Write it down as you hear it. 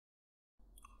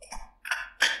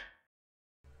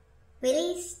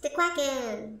Release the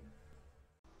Kraken!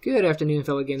 Good afternoon,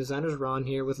 fellow game designers. Ron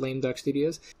here with Lame Duck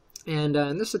Studios. And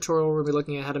in this tutorial, we're going to be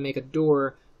looking at how to make a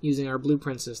door using our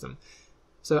blueprint system.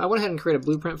 So I went ahead and created a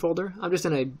blueprint folder. I'm just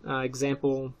in a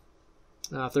example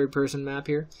third-person map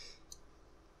here.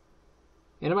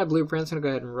 And in my blueprints, I'm going to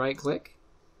go ahead and right-click,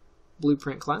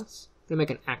 Blueprint Class. I'm going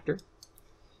to make an actor.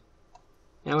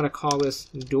 And I'm going to call this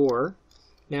door.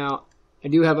 Now, I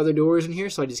do have other doors in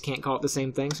here, so I just can't call it the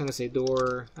same thing. So I'm going to say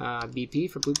door BP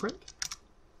for blueprint.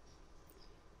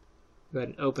 Go ahead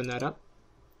and open that up.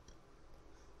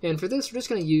 And for this, we're just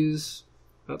going to use,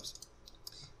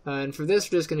 and for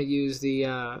this, we're just going to use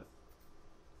the,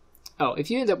 if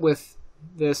you end up with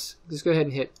this, just go ahead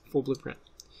and hit full blueprint.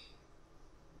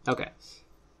 Okay.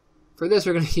 For this,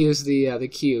 we're going to use the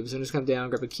cube. So I'm just going to come down,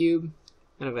 grab a cube,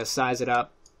 and I'm going to size it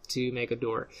up to make a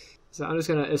door. So I'm just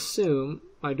going to assume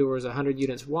my door is 100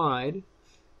 units wide.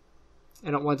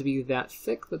 I don't want it to be that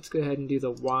thick. Let's go ahead and do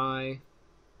the Y.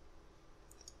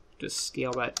 Just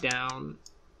scale that down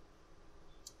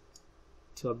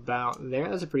to about there.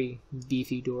 That's a pretty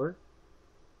beefy door.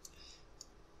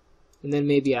 And then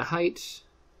maybe a height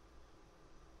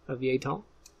of yay tall.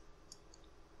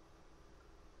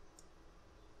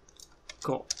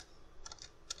 Cool.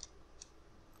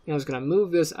 Now I'm just going to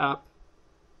move this up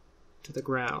to the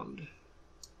ground.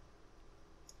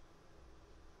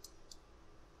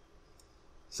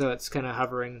 So it's kind of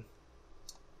hovering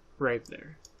right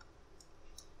there.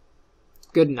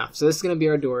 Good enough. So this is going to be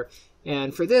our door.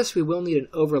 And for this, we will need an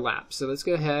overlap. So let's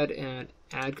go ahead and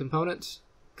add components,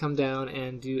 come down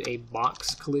and do a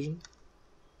box collision.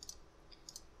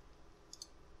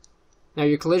 Now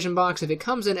your collision box, if it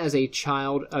comes in as a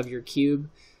child of your cube,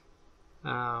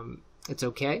 it's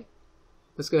okay.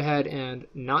 Let's go ahead and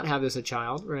not have this a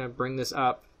child. We're going to bring this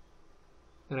up.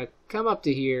 I'm going to come up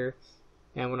to here,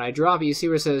 and when I drop it, you see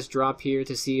where it says drop here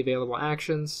to see available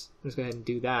actions. Let's go ahead and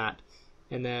do that.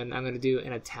 And then I'm going to do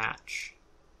an attach.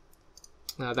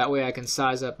 That way I can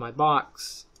size up my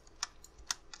box.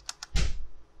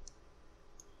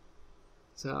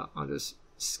 So I'll just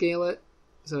scale it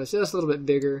so it's just a little bit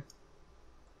bigger.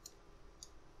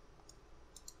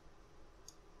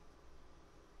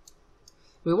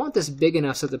 We want this big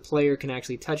enough so the player can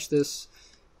actually touch this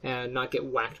and not get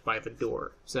whacked by the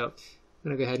door. So I'm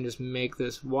going to go ahead and just make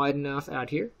this wide enough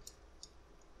out here.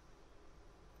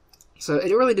 So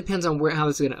it really depends on how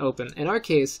this is going to open. In our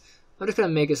case, I'm just going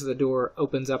to make it so the door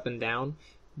opens up and down,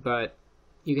 but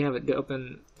you can have it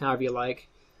open however you like.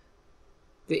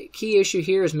 The key issue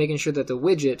here is making sure that the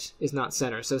widget is not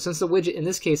center. So since the widget in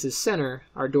this case is center,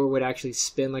 our door would actually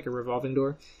spin like a revolving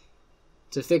door.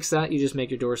 To fix that, you just make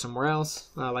your door somewhere else,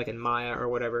 like in Maya or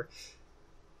whatever.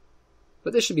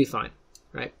 But this should be fine,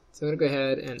 right? So I'm going to go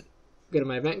ahead and go to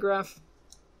my event graph.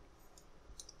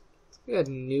 Let's go ahead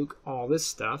and nuke all this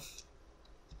stuff.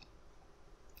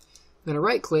 I'm going to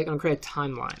right click, I'm going to create a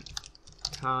timeline.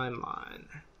 Timeline.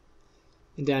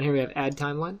 And down here we have add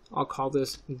timeline. I'll call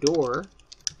this door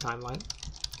timeline.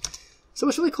 So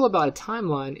what's really cool about a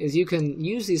timeline is you can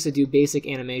use these to do basic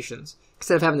animations.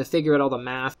 Instead of having to figure out all the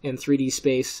math in 3D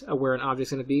space of where an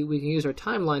object's going to be, we can use our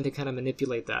timeline to kind of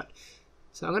manipulate that.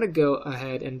 So I'm going to go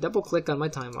ahead and double click on my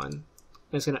timeline. And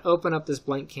it's going to open up this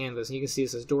blank canvas. And you can see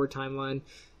it says door timeline.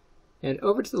 And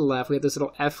over to the left, we have this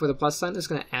little F with a plus sign that's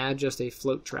going to add just a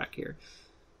float track here.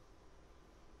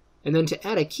 And then to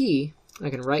add a key, I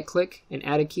can right click and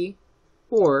add a key.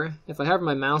 Or if I have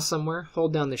my mouse somewhere,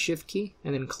 hold down the shift key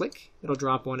and then click, it'll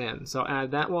drop one in. So I'll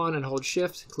add that one and hold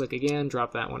shift, click again,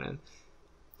 drop that one in.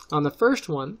 On the first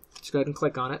one, just go ahead and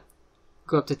click on it.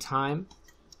 Go up to time.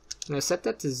 I'm going to set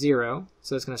that to 0,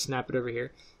 so it's going to snap it over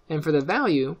here. And for the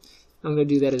value, I'm going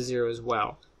to do that as 0 as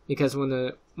well. Because when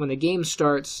the game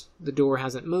starts, the door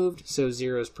hasn't moved, so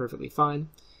 0 is perfectly fine.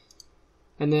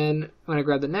 And then when I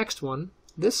grab the next one,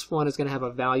 this one is going to have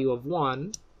a value of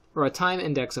 1, or a time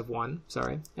index of 1,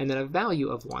 sorry, and then a value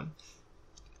of 1.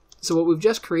 So what we've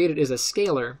just created is a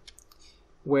scalar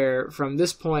where from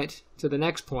this point to the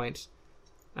next point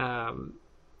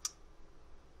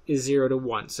is 0 to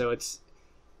 1. So it's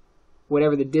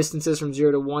whatever the distance is from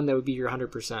 0 to 1, that would be your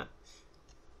 100%.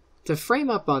 To frame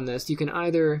up on this, you can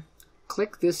either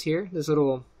click this here, this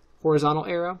little horizontal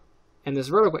arrow, and this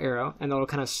vertical arrow, and that'll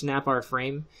kind of snap our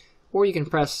frame. Or you can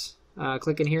press,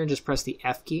 click in here and just press the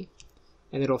F key,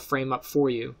 and it'll frame up for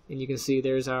you. And you can see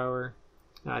there's our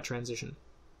transition.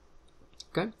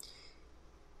 Okay?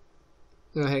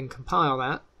 Go ahead and compile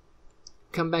that.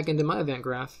 Come back into my event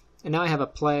graph, and now I have a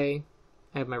play,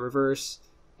 I have my reverse,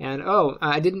 and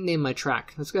I didn't name my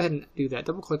track. Let's go ahead and do that.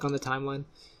 Double click on the timeline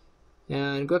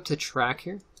and go up to track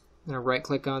here. I'm going to right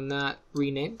click on that,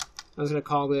 rename. I'm just going to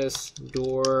call this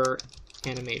door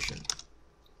animation.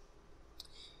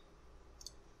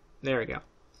 There we go.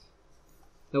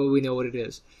 That way we know what it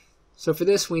is. So for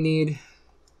this we need,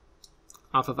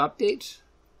 off of update,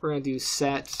 we're going to do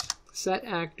set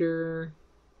actor,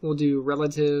 we'll do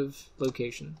relative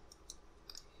location.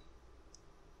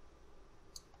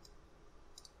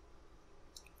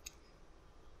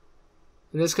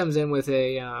 And this comes in with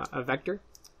a vector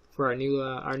for our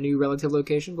new relative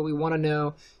location, but we want to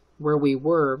know where we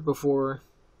were before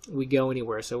we go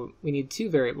anywhere. So we need two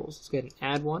variables. Let's go ahead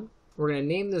and add one. We're going to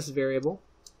name this variable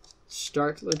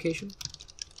start location.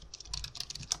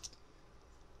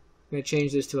 I'm going to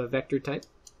change this to a vector type.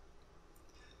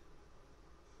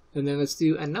 And then let's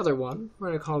do another one. We're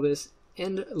going to call this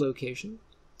end location.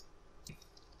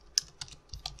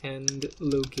 End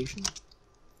location.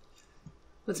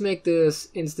 Let's make this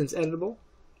instance editable,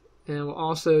 and we'll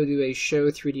also do a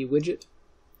show 3D widget,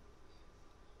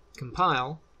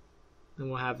 compile, and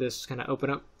we'll have this kind of open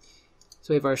up.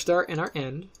 So we have our start and our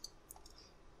end.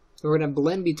 We're going to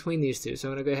blend between these two. So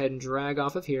I'm going to go ahead and drag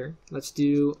off of here. Let's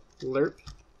do lerp,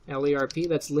 L-E-R-P.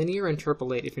 That's linear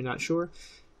interpolate if you're not sure.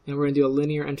 And we're going to do a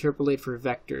linear interpolate for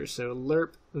vectors. So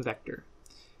lerp vector.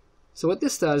 So what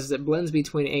this does is it blends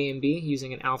between A and B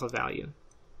using an alpha value.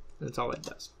 That's all it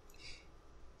does.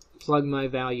 Plug my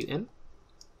value in,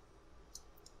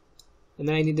 and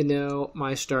then I need to know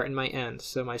my start and my end.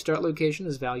 So my start location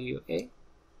is value A,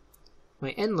 my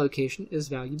end location is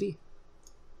value B.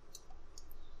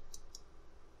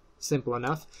 Simple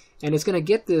enough, and it's going to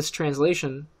get this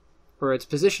translation or its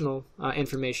positional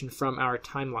information from our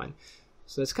timeline.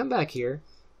 So let's come back here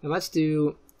and let's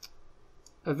do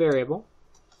a variable.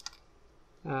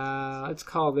 Let's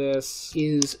call this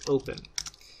is open.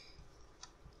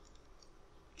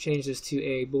 Change this to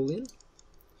a boolean,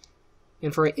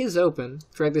 and for is open,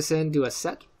 drag this in, do a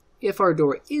set. If our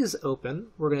door is open,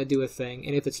 we're going to do a thing,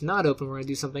 and if it's not open, we're going to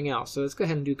do something else. So let's go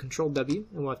ahead and do Control W,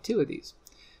 and we'll have two of these.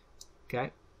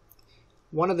 Okay,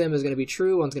 one of them is going to be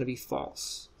true, one's going to be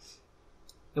false,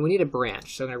 and we need a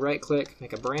branch. So I'm going to right click,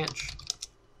 make a branch.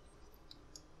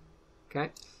 Okay,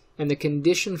 and the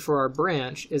condition for our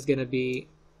branch is going to be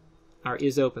our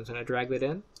is open. So I'm going to drag that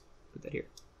in, put that here.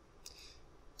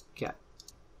 Okay.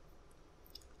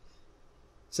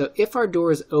 So if our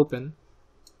door is open,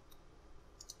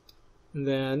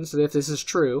 then, so if this is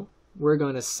true, we're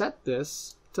going to set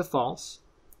this to false,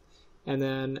 and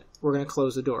then we're going to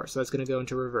close the door. So that's going to go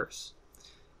into reverse.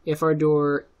 If our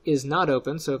door is not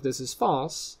open, so if this is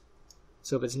false,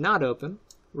 so if it's not open,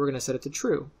 we're going to set it to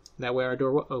true. That way our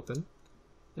door will open,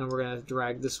 and we're going to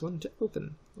drag this one to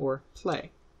open, or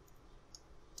play.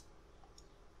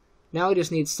 Now we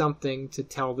just need something to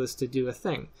tell this to do a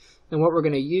thing. And what we're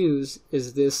going to use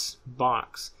is this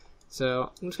box.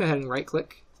 So I'm just going to go ahead and right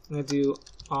click. I'm going to do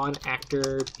on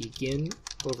actor begin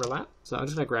overlap. So I'm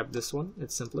just going to grab this one.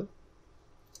 It's simpler.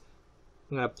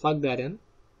 I'm going to plug that in.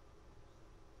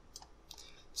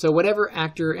 So whatever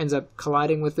actor ends up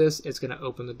colliding with this, it's going to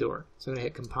open the door. So I'm going to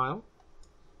hit compile.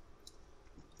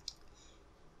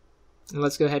 And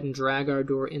let's go ahead and drag our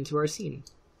door into our scene.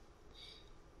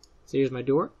 So here's my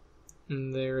door.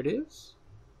 And there it is.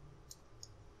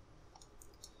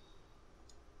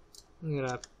 I'm going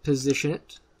to position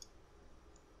it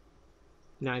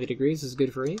 90 degrees, is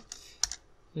good for me.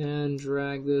 And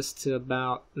drag this to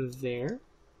about there.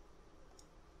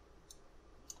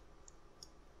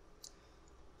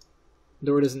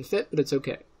 Door doesn't fit, but it's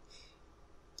okay.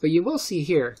 But you will see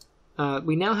here,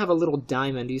 we now have a little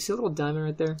diamond. Do you see a little diamond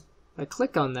right there? If I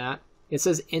click on that, it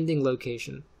says ending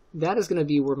location. That is going to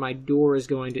be where my door is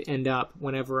going to end up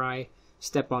whenever I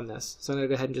step on this. So I'm going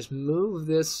to go ahead and just move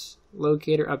this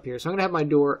locator up here. So I'm going to have my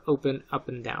door open up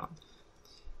and down.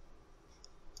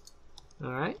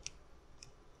 Alright.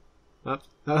 Oh,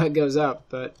 it goes up,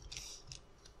 but...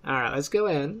 Alright, let's go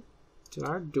in to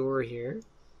our door here.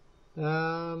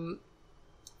 Oh,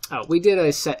 we did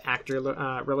a set actor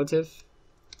relative.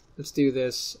 Let's do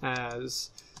this as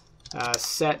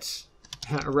set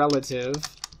relative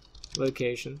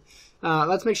location.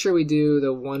 Let's make sure we do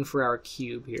the one for our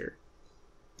cube here.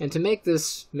 And to make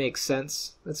this make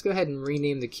sense, let's go ahead and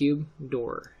rename the cube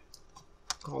door.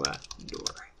 Call that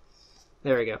door.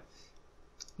 There we go.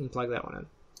 And plug that one in.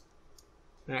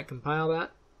 Alright, compile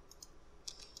that.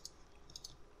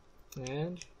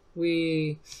 And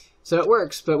so it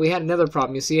works, but we had another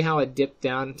problem. You see how it dipped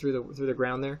down through the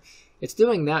ground there? It's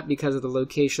doing that because of the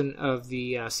location of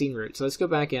the scene root. So let's go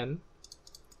back in.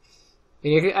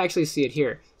 And you can actually see it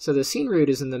here. So the scene root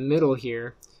is in the middle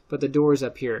here, but the door is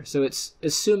up here. So it's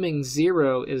assuming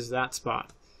 0 is that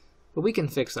spot. But we can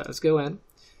fix that. Let's go in.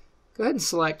 Go ahead and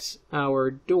select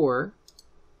our door.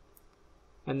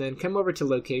 and then come over to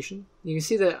location. You can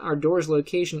see that our door's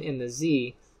location in the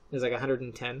Z is like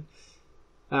 110.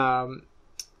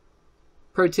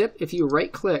 Pro tip, if you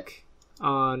right click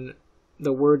on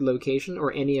the word location,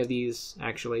 or any of these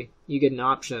actually, you get an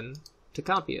option to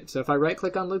copy it. So if I right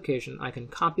click on location, I can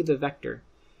copy the vector,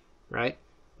 right?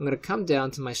 I'm going to come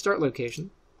down to my start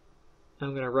location.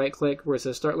 I'm going to right click where it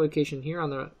says start location here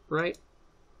on the right,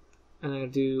 and I'm going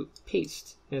to do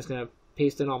paste, and it's going to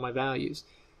paste in all my values.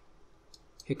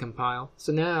 Hit compile.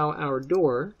 So now our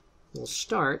door will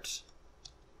start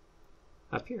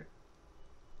up here.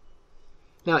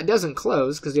 Now it doesn't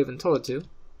close because we haven't told it to,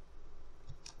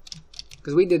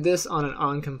 because we did this on an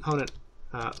on-component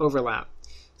overlap.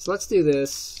 So let's do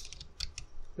this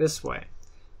way.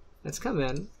 Let's come in,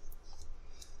 and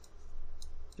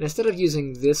instead of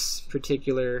using this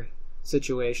particular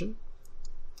situation,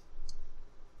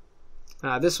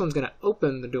 this one's going to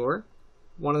open the door,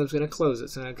 one of them's going to close it.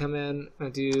 So I'm going to come in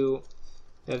and do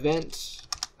event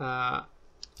on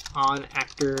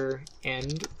actor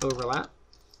end overlap.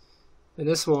 And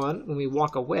this one, when we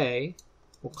walk away,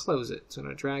 we'll close it. So I'm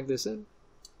going to drag this in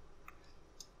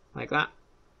like that,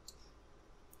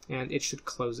 and it should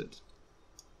close it.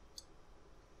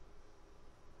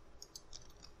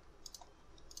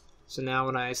 So now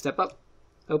when I step up,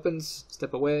 opens,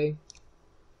 step away,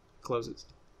 closes.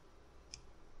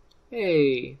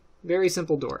 Hey, very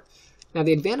simple door. Now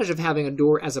the advantage of having a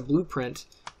door as a blueprint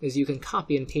is you can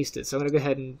copy and paste it. So I'm going to go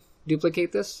ahead and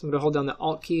duplicate this. I'm going to hold down the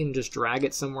Alt key and just drag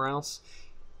it somewhere else.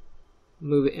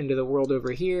 Move it into the world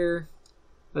over here.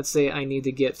 Let's say I need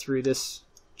to get through this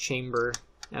chamber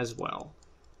as well.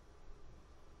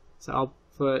 So I'll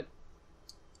put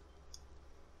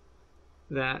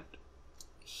that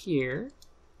here.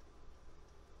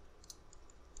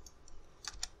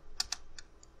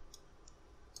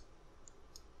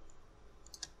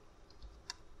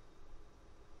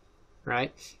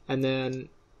 Right? And then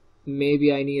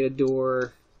maybe I need a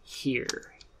door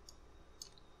here.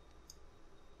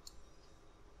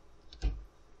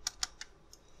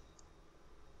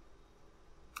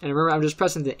 And remember, I'm just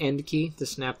pressing the end key to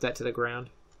snap that to the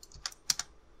ground.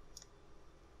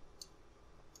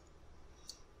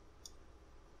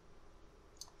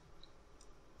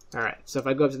 Alright, so if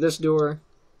I go up to this door,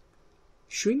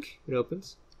 shrink, it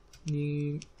opens.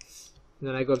 And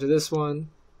then I go up to this one.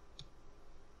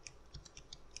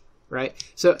 Right?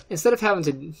 So instead of having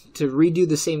to redo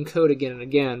the same code again and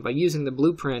again, by using the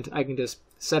blueprint, I can just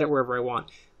set it wherever I want,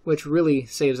 which really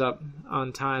saves up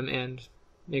on time and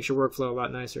makes your workflow a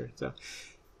lot nicer. So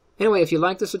anyway, if you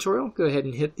like this tutorial, go ahead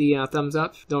and hit the thumbs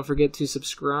up. Don't forget to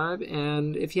subscribe,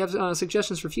 and if you have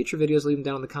suggestions for future videos, leave them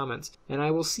down in the comments. And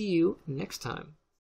I will see you next time.